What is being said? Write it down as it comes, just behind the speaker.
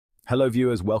Hello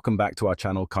viewers, welcome back to our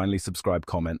channel. Kindly subscribe,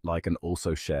 comment, like, and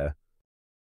also share.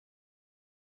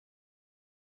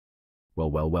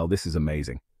 Well, this is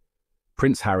amazing.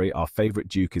 Prince Harry, our favorite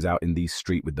duke, is out in the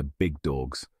street with the big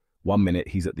dogs. One minute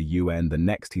he's at the UN, the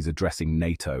next he's addressing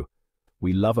NATO.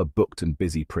 We love a booked and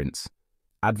busy prince.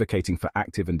 Advocating for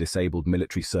active and disabled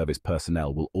military service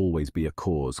personnel will always be a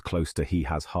cause close to he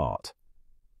has heart.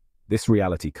 This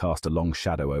reality cast a long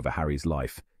shadow over Harry's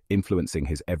life, influencing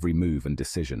his every move and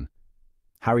decision.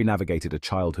 Harry navigated a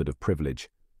childhood of privilege,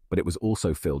 but it was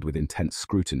also filled with intense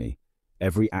scrutiny.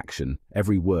 Every action,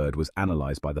 every word was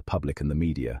analyzed by the public and the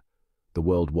media. The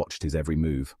world watched his every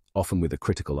move, often with a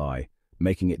critical eye,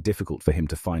 making it difficult for him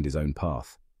to find his own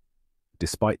path.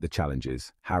 Despite the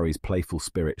challenges, Harry's playful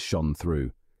spirit shone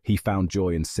through. He found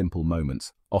joy in simple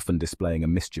moments, often displaying a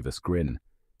mischievous grin.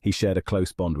 He shared a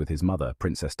close bond with his mother,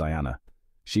 Princess Diana.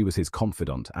 She was his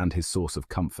confidant and his source of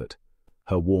comfort.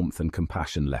 Her warmth and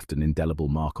compassion left an indelible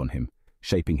mark on him,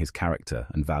 shaping his character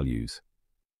and values.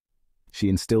 She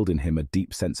instilled in him a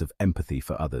deep sense of empathy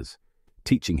for others,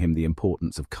 teaching him the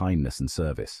importance of kindness and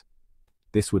service.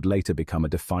 This would later become a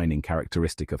defining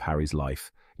characteristic of Harry's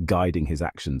life, guiding his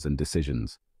actions and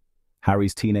decisions.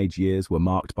 Harry's teenage years were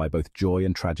marked by both joy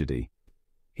and tragedy.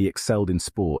 He excelled in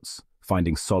sports,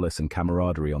 finding solace and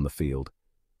camaraderie on the field.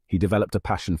 He developed a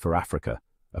passion for Africa,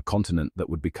 a continent that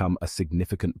would become a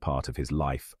significant part of his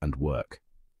life and work.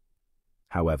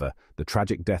 However, the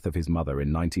tragic death of his mother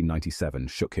in 1997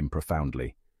 shook him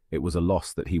profoundly. It was a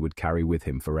loss that he would carry with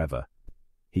him forever.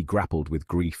 He grappled with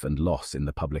grief and loss in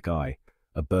the public eye,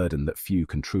 a burden that few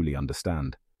can truly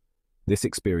understand. This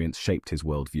experience shaped his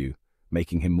worldview,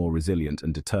 making him more resilient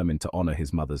and determined to honor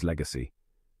his mother's legacy.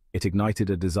 It ignited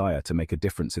a desire to make a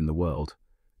difference in the world,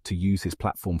 to use his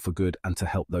platform for good and to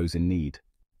help those in need.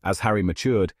 As Harry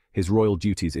matured, his royal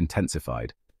duties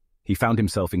intensified. He found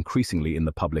himself increasingly in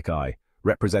the public eye,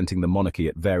 representing the monarchy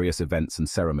at various events and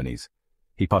ceremonies.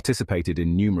 He participated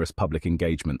in numerous public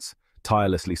engagements,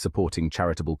 tirelessly supporting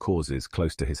charitable causes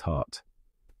close to his heart.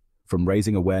 From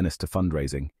raising awareness to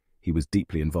fundraising, he was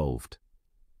deeply involved.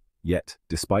 Yet,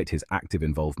 despite his active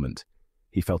involvement,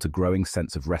 he felt a growing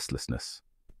sense of restlessness.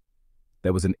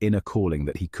 There was an inner calling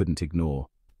that he couldn't ignore,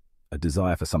 a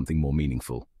desire for something more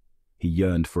meaningful. He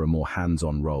yearned for a more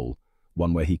hands-on role,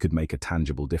 one where he could make a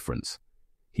tangible difference.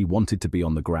 He wanted to be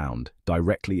on the ground,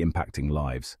 directly impacting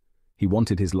lives. He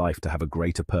wanted his life to have a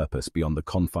greater purpose beyond the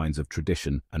confines of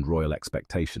tradition and royal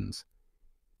expectations.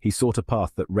 He sought a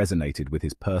path that resonated with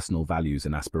his personal values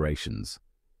and aspirations.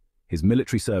 His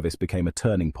military service became a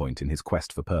turning point in his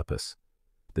quest for purpose.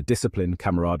 The discipline,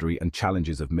 camaraderie, and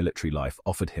challenges of military life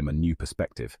offered him a new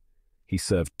perspective. He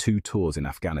served 2 tours in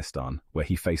Afghanistan, where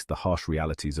he faced the harsh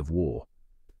realities of war.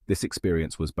 This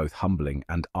experience was both humbling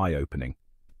and eye-opening.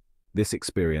 This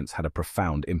experience had a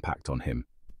profound impact on him.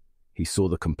 He saw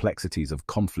the complexities of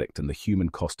conflict and the human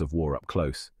cost of war up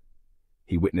close.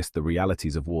 He witnessed the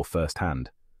realities of war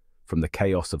firsthand, from the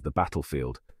chaos of the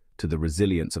battlefield to the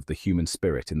resilience of the human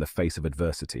spirit in the face of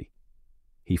adversity.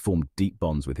 He formed deep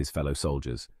bonds with his fellow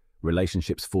soldiers,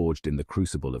 relationships forged in the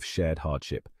crucible of shared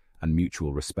hardship and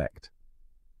mutual respect.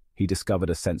 He discovered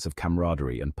a sense of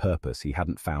camaraderie and purpose he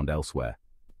hadn't found elsewhere.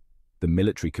 The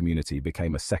military community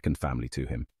became a second family to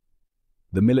him.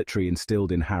 The military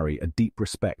instilled in Harry a deep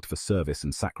respect for service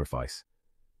and sacrifice.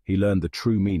 He learned the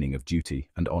true meaning of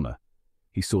duty and honor.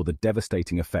 He saw the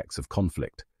devastating effects of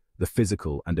conflict, the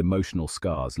physical and emotional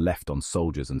scars left on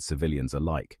soldiers and civilians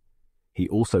alike. He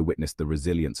also witnessed the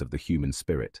resilience of the human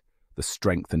spirit, the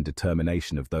strength and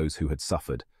determination of those who had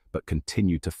suffered but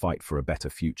continued to fight for a better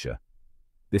future.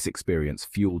 This experience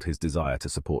fueled his desire to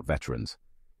support veterans.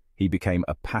 He became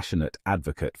a passionate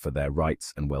advocate for their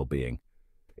rights and well-being.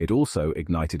 It also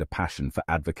ignited a passion for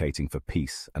advocating for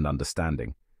peace and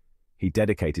understanding. He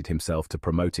dedicated himself to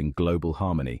promoting global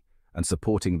harmony and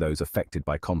supporting those affected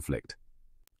by conflict.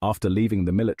 After leaving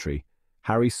the military,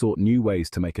 Harry sought new ways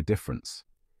to make a difference.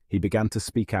 He began to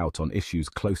speak out on issues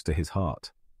close to his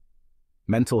heart.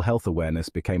 Mental health awareness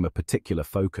became a particular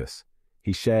focus.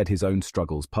 He shared his own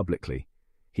struggles publicly.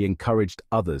 He encouraged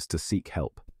others to seek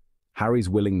help. Harry's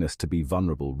willingness to be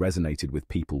vulnerable resonated with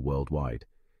people worldwide.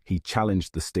 He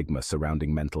challenged the stigma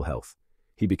surrounding mental health.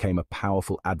 He became a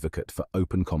powerful advocate for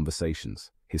open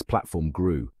conversations. His platform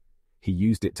grew. He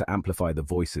used it to amplify the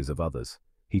voices of others.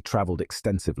 He traveled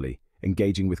extensively,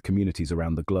 engaging with communities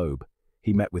around the globe.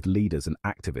 He met with leaders and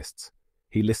activists.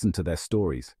 He listened to their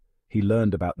stories. He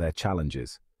learned about their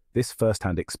challenges. This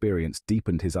first-hand experience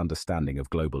deepened his understanding of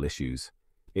global issues.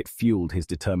 It fueled his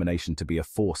determination to be a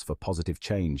force for positive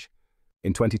change.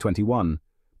 In 2021,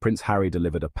 Prince Harry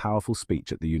delivered a powerful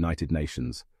speech at the United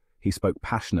Nations. He spoke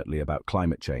passionately about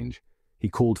climate change. He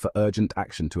called for urgent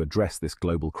action to address this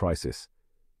global crisis.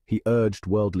 He urged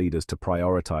world leaders to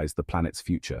prioritize the planet's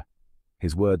future.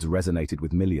 His words resonated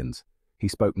with millions. He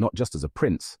spoke not just as a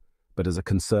prince, but as a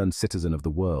concerned citizen of the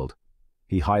world.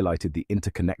 He highlighted the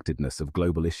interconnectedness of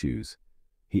global issues.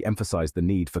 He emphasized the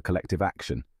need for collective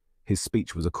action. His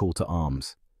speech was a call to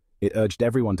arms. It urged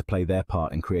everyone to play their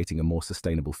part in creating a more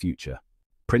sustainable future.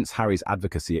 Prince Harry's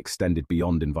advocacy extended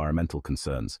beyond environmental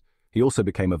concerns. He also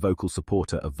became a vocal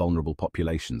supporter of vulnerable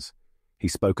populations. He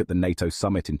spoke at the NATO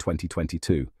summit in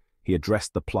 2022. He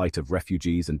addressed the plight of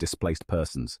refugees and displaced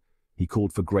persons. He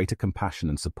called for greater compassion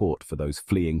and support for those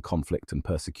fleeing conflict and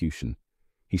persecution.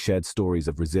 He shared stories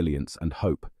of resilience and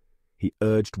hope. He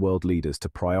urged world leaders to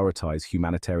prioritize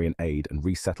humanitarian aid and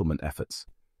resettlement efforts.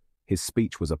 His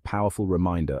speech was a powerful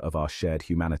reminder of our shared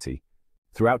humanity.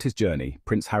 Throughout his journey,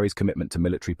 Prince Harry's commitment to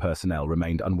military personnel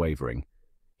remained unwavering.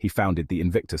 He founded the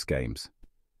Invictus Games.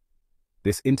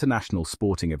 This international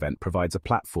sporting event provides a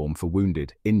platform for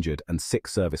wounded, injured, and sick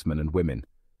servicemen and women.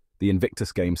 The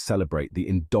Invictus Games celebrate the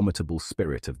indomitable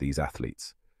spirit of these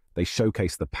athletes. They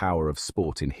showcase the power of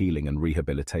sport in healing and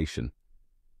rehabilitation.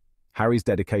 Harry's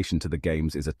dedication to the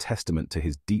Games is a testament to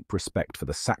his deep respect for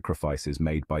the sacrifices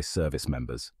made by service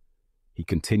members. He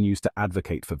continues to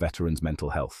advocate for veterans'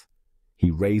 mental health.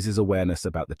 He raises awareness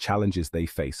about the challenges they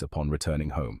face upon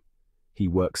returning home. He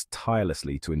works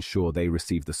tirelessly to ensure they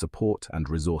receive the support and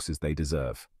resources they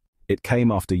deserve. It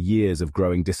came after years of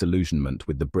growing disillusionment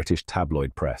with the British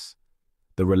tabloid press.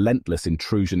 The relentless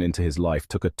intrusion into his life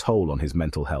took a toll on his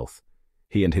mental health.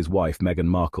 He and his wife, Meghan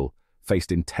Markle,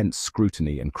 faced intense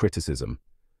scrutiny and criticism.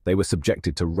 They were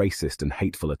subjected to racist and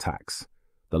hateful attacks.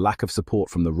 The lack of support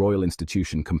from the royal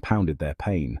institution compounded their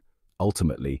pain.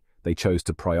 Ultimately, they chose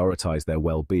to prioritize their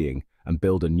well-being and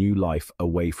build a new life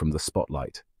away from the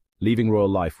spotlight. Leaving royal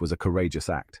life was a courageous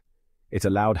act. It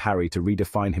allowed Harry to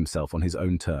redefine himself on his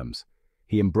own terms.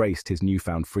 He embraced his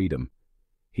newfound freedom.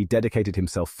 He dedicated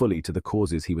himself fully to the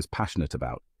causes he was passionate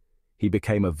about. He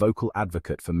became a vocal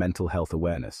advocate for mental health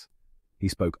awareness. He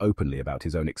spoke openly about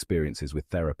his own experiences with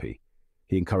therapy.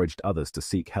 He encouraged others to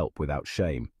seek help without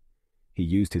shame. He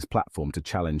used his platform to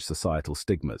challenge societal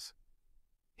stigmas.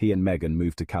 He and Meghan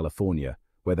moved to California,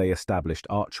 where they established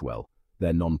Archwell,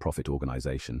 their non-profit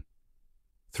organization.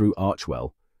 Through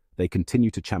Archwell, they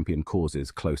continue to champion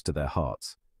causes close to their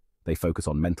hearts. They focus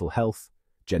on mental health,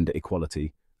 gender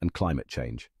equality, and climate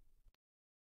change.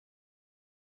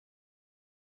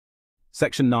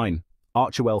 Section 9.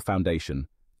 Archwell Foundation,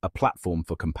 a platform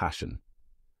for compassion.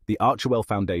 The Archwell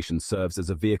Foundation serves as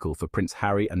a vehicle for Prince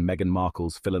Harry and Meghan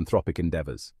Markle's philanthropic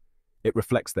endeavors. It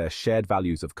reflects their shared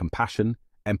values of compassion,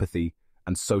 empathy,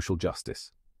 and social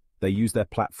justice. They use their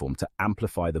platform to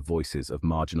amplify the voices of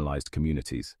marginalized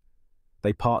communities.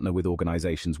 They partner with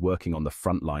organizations working on the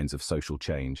front lines of social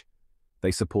change.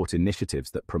 They support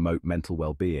initiatives that promote mental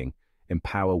well-being,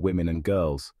 empower women and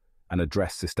girls, and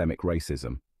address systemic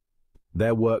racism.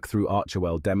 Their work through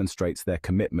Archwell demonstrates their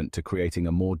commitment to creating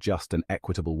a more just and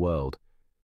equitable world.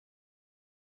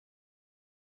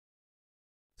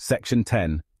 Section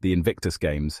 10. The Invictus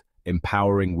Games,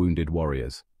 Empowering Wounded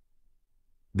Warriors.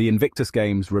 The Invictus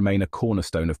Games remain a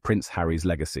cornerstone of Prince Harry's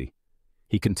legacy.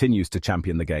 He continues to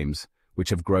champion the Games, which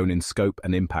have grown in scope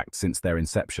and impact since their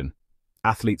inception.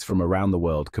 Athletes from around the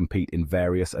world compete in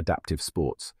various adaptive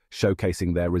sports,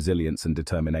 showcasing their resilience and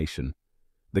determination.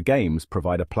 The Games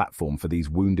provide a platform for these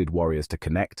wounded warriors to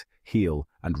connect, heal,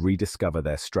 and rediscover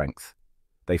their strength.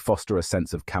 They foster a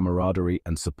sense of camaraderie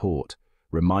and support,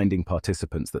 reminding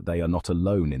participants that they are not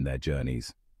alone in their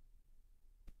journeys.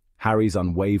 Harry's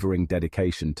unwavering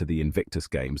dedication to the Invictus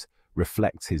Games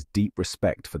reflects his deep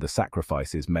respect for the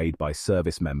sacrifices made by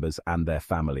service members and their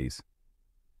families.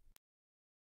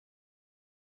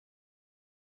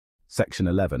 Section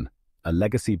 11. A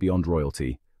Legacy Beyond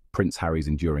Royalty, Prince Harry's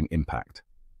Enduring Impact.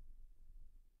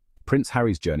 Prince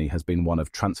Harry's journey has been one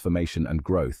of transformation and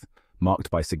growth,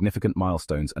 marked by significant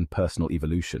milestones and personal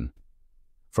evolution.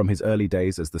 From his early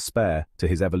days as the spare to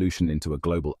his evolution into a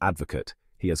global advocate,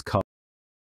 he has carved